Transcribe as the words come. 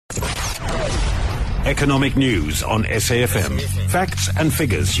Economic news on SAfm. Facts and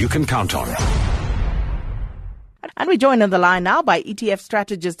figures you can count on. And we're joined on the line now by ETF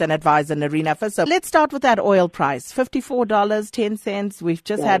strategist and advisor Nerina Visser. Let's start with that oil price, $54.10. We've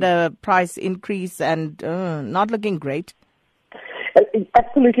just had a price increase and not looking great.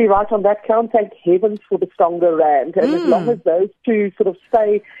 Absolutely right on that count. Thank heavens for the stronger rand. And as long as those two sort of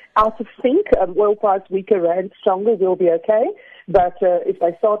stay out of sync, oil price weaker, rand stronger, we'll be okay. But if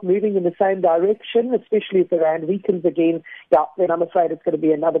they start moving in the same direction, especially if the rand weakens again, then I'm afraid it's going to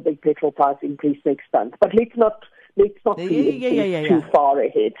be another big petrol price increase next month. But let's not see too far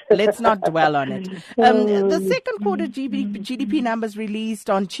ahead. Let's not dwell on it. The second quarter GDP numbers released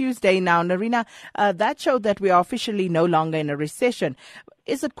on Tuesday now, Nerina, that showed that we are officially no longer in a recession.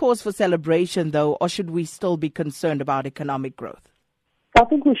 Is it cause for celebration, though, or should we still be concerned about economic growth? I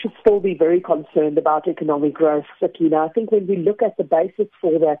think we should still be very concerned about economic growth, Sakina. I think when we look at the basis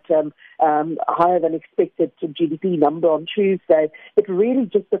for that higher than expected GDP number on Tuesday, it really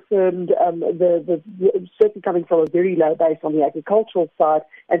just affirmed certainly coming from a very low base on the agricultural side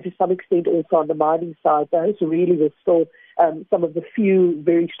and to some extent also on the mining side. Those really were still some of the few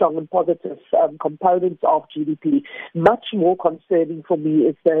very strong and positive components of GDP. Much more concerning for me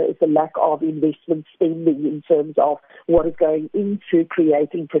is the lack of investment spending in terms of what is going into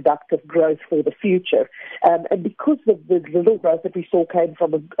creating productive growth for the future. And because the little growth that we saw came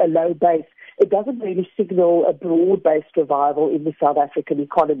from a low base, it doesn't really signal a broad-based revival in the South African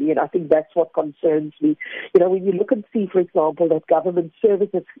economy, and I think that's what concerns me. You know, when you look and see, for example, that government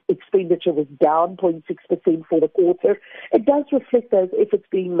services expenditure was down 0.6% for the quarter, it does reflect those efforts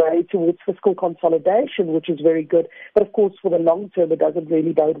being made towards fiscal consolidation, which is very good, but of course for the long term it doesn't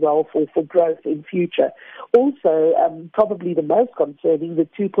really bode well for growth in future. Also, probably the most concerning, the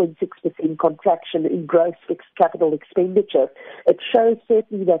 2.6% contraction in gross fixed capital expenditure. It shows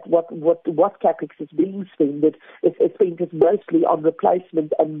certainly that what CapEx is being spent is mostly on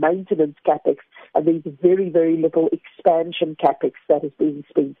replacement and maintenance CapEx, and there's very, very little expansion CapEx that is being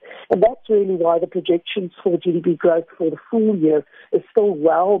spent. And that's really why the projections for GDP growth for the full year is still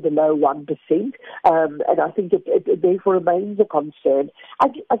well below 1%, and I think it therefore remains a concern. I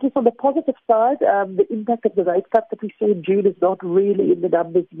guess on the positive side, the impact of the rate cut that we saw in June is not really in the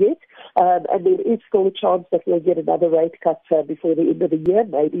numbers yet, and there is still a chance that we'll get another rate cut before the end of the year,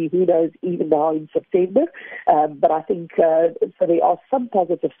 maybe, who knows, even now in September. But I think, so there are some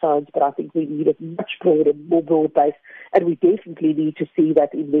positive signs, but I think we need a much broader, more broad base, and we definitely need to see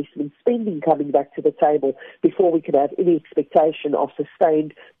that investment spending coming back to the table before we can have any expectation of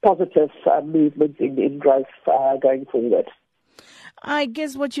sustained positive movements in growth going forward. I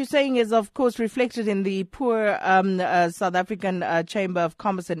guess what you're saying is, of course, reflected in the poor South African Chamber of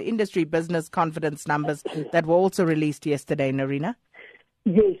Commerce and Industry Business Confidence numbers that were also released yesterday, Nerina.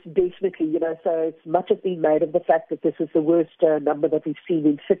 Yes, definitely. You know, so much has been made of the fact that this is the worst number that we've seen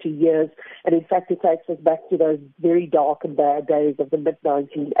in 30 years. And in fact, it takes us back to those very dark and bad days of the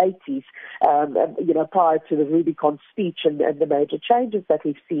mid-1980s, prior to the Rubicon speech and the major changes that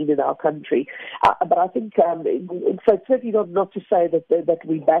we've seen in our country. But I think, so it's certainly not to say that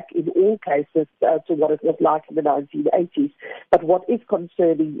we're back in all cases to what it was like in the 1980s. But what is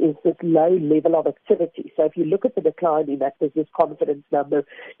concerning is this low level of activity. So if you look at the decline in that business confidence number,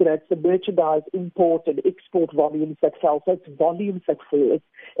 it's the merchandise import and export volumes that fell. So it's volumes that fall.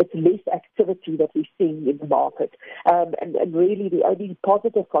 It's less activity that we're seeing in the market. And really the only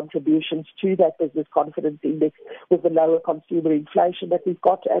positive contributions to that business confidence index was the lower consumer inflation that we've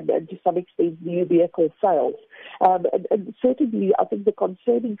got and to some extent new vehicle sales. And certainly I think the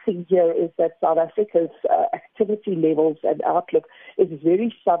concerning thing here is that South Africa's activity levels and outlook is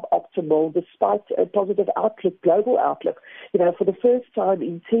very suboptimal despite a positive outlook, global outlook. You know, for the first time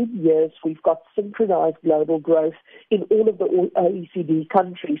in 10 years, we've got synchronized global growth in all of the OECD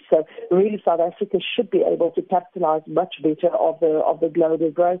countries. So really South Africa should be able to capitalize much better of the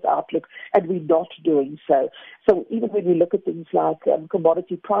global growth outlook, and we're not doing so. So even when we look at things like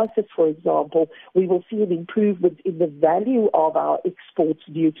commodity prices, for example, we will see an improvement in the value of our exports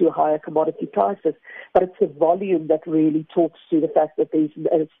due to higher commodity prices, but it's the volume that really talks to the fact that there's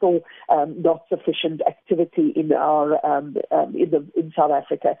still not sufficient activity in our in South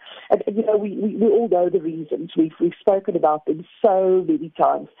Africa. And we all know the reasons. We've spoken about them so many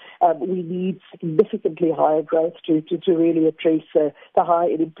times. We need significantly higher growth to really address the high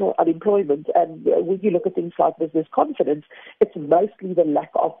unemployment. And when you look at things like business confidence, it's mostly the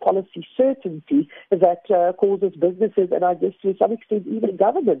lack of policy certainty that causes businesses, and I guess to some extent even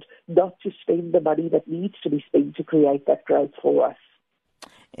government, not to spend the money that needs to be spent to create that growth for us.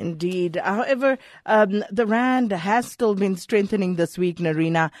 Indeed. However, the rand has still been strengthening this week,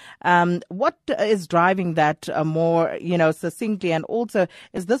 Nerina. What is driving that more, succinctly? And also,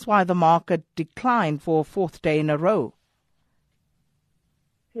 is this why the market declined for a fourth day in a row?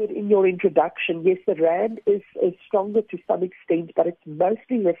 In your introduction, yes, the rand is stronger to some extent, but it's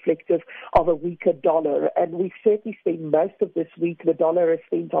mostly reflective of a weaker dollar. And we've certainly seen most of this week the dollar has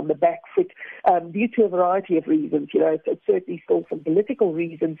spent on the back foot due to a variety of reasons. It's certainly still some political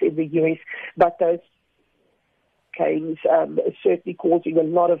reasons in the US, but those is certainly causing a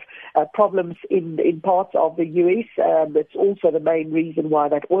lot of problems in parts of the US. It's also the main reason why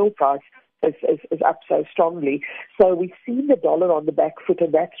that oil price is up so strongly. So we've seen the dollar on the back foot,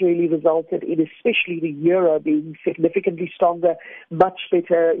 and that's really resulted in especially the euro being significantly stronger, much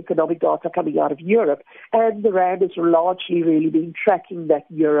better economic data coming out of Europe, and the rand has largely really been tracking that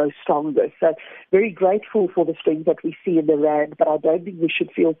euro stronger. So very grateful for the strength that we see in the rand, but I don't think we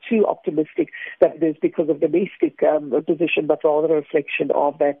should feel too optimistic that it is because of domestic position, but rather a reflection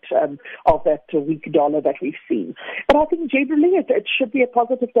of that weak dollar that we've seen. But I think generally it should be a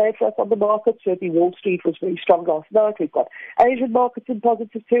positive day for us on the market. Certainly Wall Street was very strong last night. We've got Asian markets in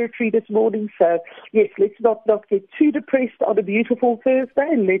positive territory this morning. So, yes, let's not get too depressed on a beautiful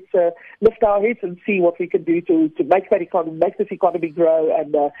Thursday. Let's lift our heads and see what we can do to make this economy grow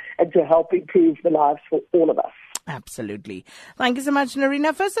and to help improve the lives for all of us. Absolutely. Thank you so much,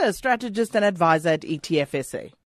 Nerina Visser, strategist and advisor at ETF SA.